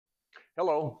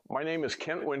Hello, my name is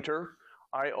Kent Winter.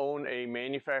 I own a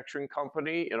manufacturing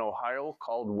company in Ohio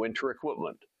called Winter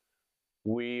Equipment.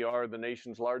 We are the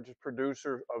nation's largest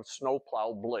producer of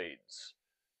snowplow blades.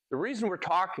 The reason we're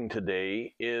talking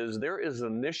today is there is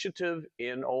an initiative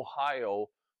in Ohio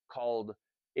called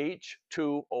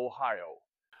H2 Ohio.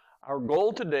 Our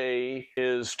goal today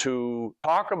is to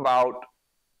talk about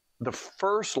the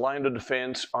first line of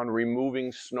defense on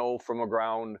removing snow from the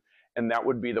ground, and that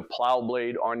would be the plow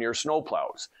blade on your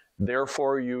snowplows.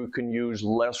 Therefore, you can use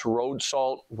less road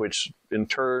salt, which in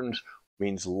turn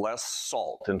means less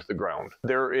salt into the ground.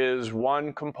 There is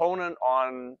one component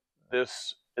on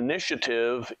this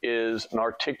initiative is an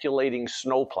articulating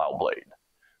snowplow blade.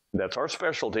 That's our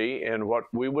specialty, and what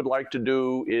we would like to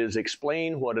do is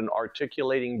explain what an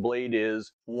articulating blade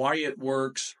is, why it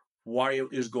works, why it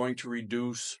is going to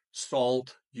reduce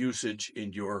salt usage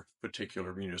in your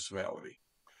particular municipality.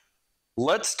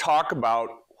 Let's talk about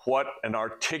what an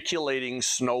articulating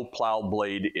snowplow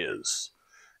blade is.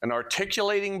 An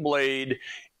articulating blade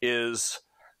is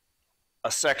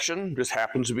a section. This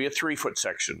happens to be a 3-foot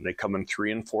section. They come in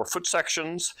 3 and 4 foot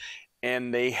sections,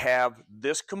 and they have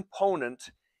this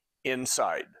component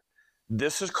inside.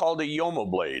 This is called a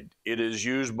Yoma blade. It is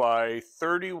used by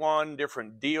 31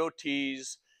 different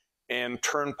DOTs and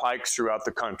turnpikes throughout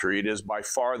the country. It is by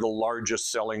far the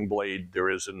largest selling blade there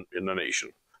is in the nation.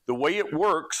 The way it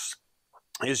works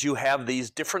is you have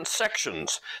these different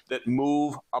sections that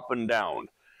move up and down.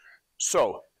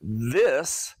 So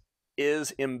this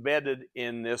is embedded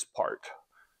in this part.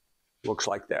 Looks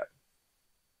like that.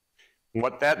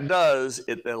 What that does,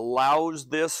 it allows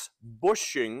this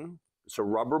bushing, it's a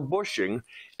rubber bushing,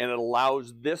 and it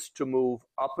allows this to move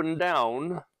up and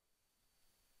down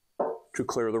to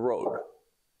clear the road.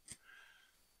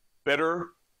 Better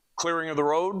clearing of the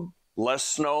road, less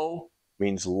snow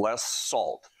means less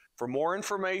salt. For more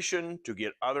information, to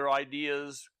get other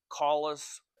ideas, call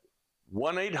us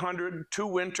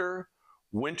 1-800-2-WINTER,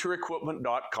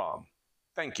 winterequipment.com.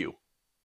 Thank you.